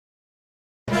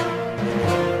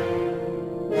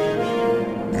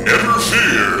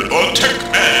here, the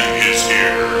Tech Man is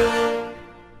here.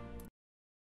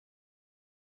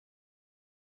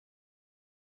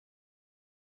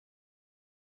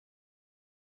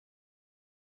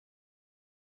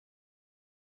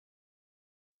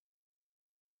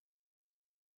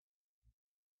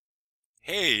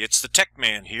 Hey, it's the Tech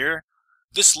Man here.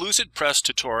 This Lucidpress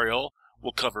tutorial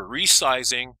will cover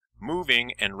resizing,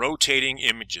 moving, and rotating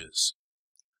images.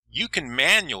 You can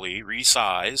manually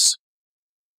resize,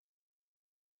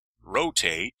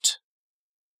 rotate,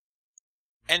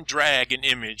 and drag an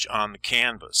image on the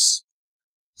canvas.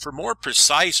 For more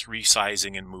precise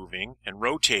resizing and moving and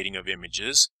rotating of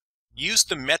images, use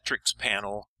the Metrics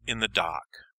panel in the dock.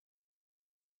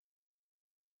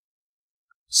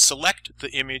 Select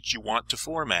the image you want to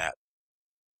format.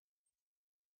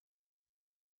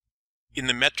 In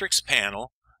the Metrics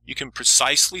panel, you can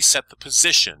precisely set the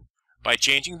position by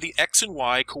changing the X and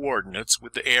Y coordinates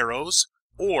with the arrows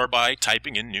or by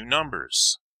typing in new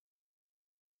numbers.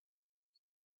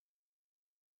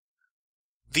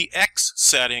 The X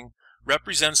setting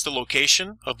represents the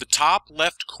location of the top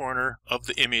left corner of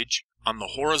the image on the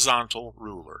horizontal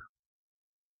ruler.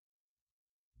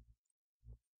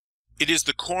 It is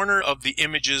the corner of the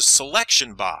image's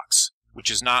selection box, which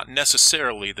is not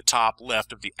necessarily the top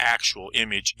left of the actual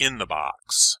image in the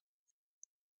box.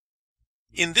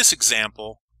 In this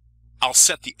example, I'll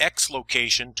set the X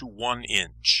location to 1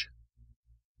 inch.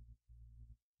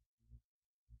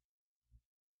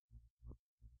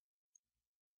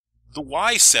 The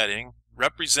Y setting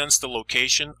represents the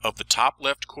location of the top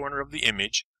left corner of the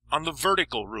image on the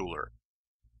vertical ruler.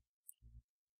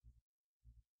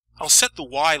 I'll set the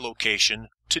Y location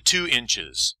to 2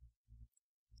 inches.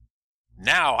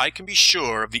 Now I can be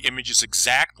sure of the image's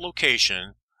exact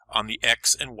location on the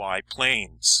X and Y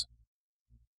planes.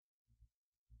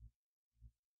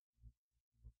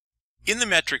 In the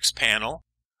Metrics panel,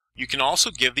 you can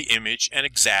also give the image an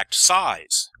exact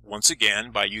size, once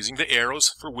again by using the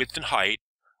arrows for width and height,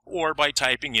 or by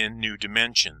typing in new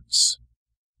dimensions.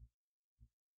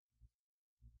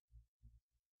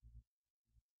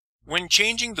 When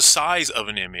changing the size of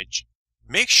an image,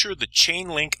 make sure the chain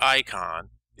link icon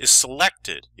is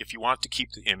selected if you want to keep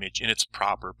the image in its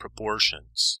proper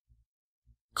proportions.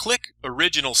 Click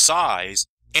Original Size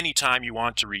anytime you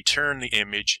want to return the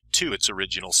image to its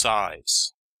original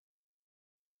size.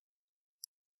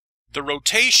 The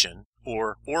rotation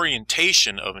or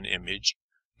orientation of an image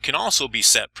can also be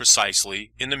set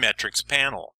precisely in the Metrics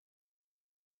panel.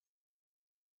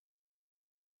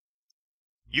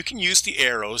 You can use the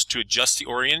arrows to adjust the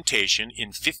orientation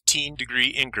in 15-degree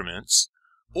increments,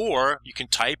 or you can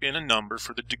type in a number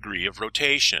for the degree of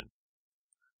rotation.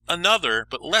 Another,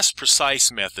 but less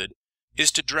precise method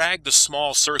is to drag the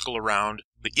small circle around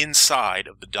the inside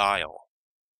of the dial.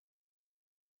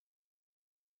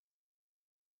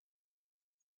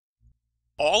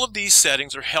 All of these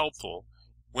settings are helpful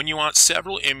when you want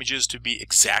several images to be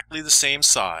exactly the same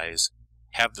size,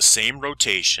 have the same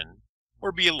rotation,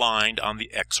 or be aligned on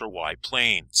the X or Y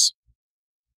planes.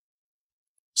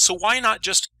 So why not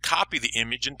just copy the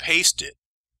image and paste it?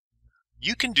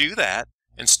 You can do that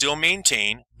and still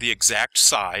maintain the exact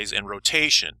size and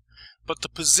rotation, but the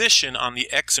position on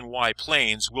the X and Y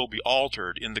planes will be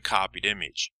altered in the copied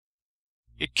image.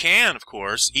 It can, of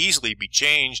course, easily be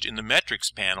changed in the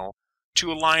Metrics panel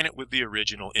to align it with the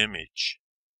original image.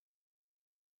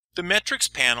 The Metrics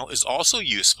panel is also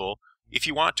useful if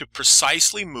you want to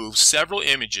precisely move several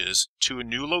images to a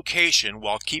new location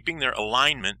while keeping their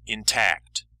alignment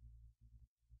intact.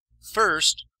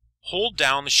 First, hold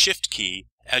down the Shift key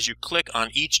as you click on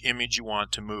each image you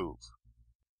want to move.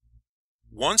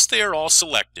 Once they are all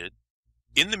selected,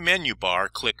 in the menu bar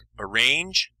click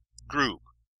Arrange, Group,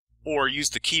 or use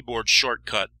the keyboard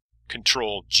shortcut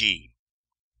Ctrl-G.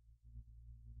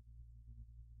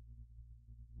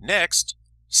 Next,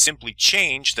 simply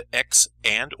change the X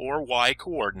and or Y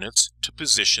coordinates to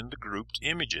position the grouped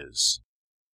images.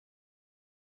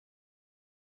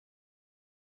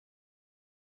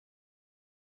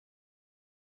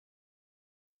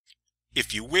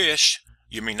 If you wish,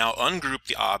 you may now ungroup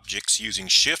the objects using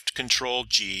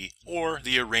Shift-Ctrl-G or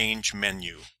the Arrange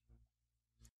menu.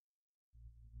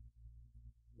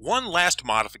 One last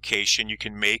modification you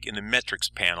can make in the Metrics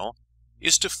panel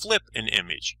is to flip an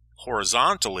image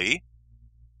horizontally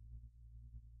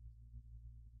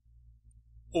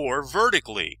or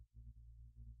vertically.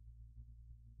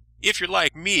 If you're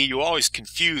like me, you always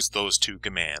confuse those two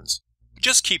commands.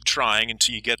 Just keep trying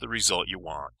until you get the result you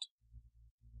want.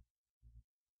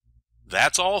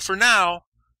 That's all for now.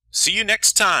 See you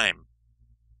next time.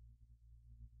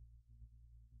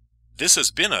 This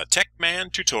has been a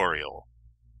TechMan tutorial.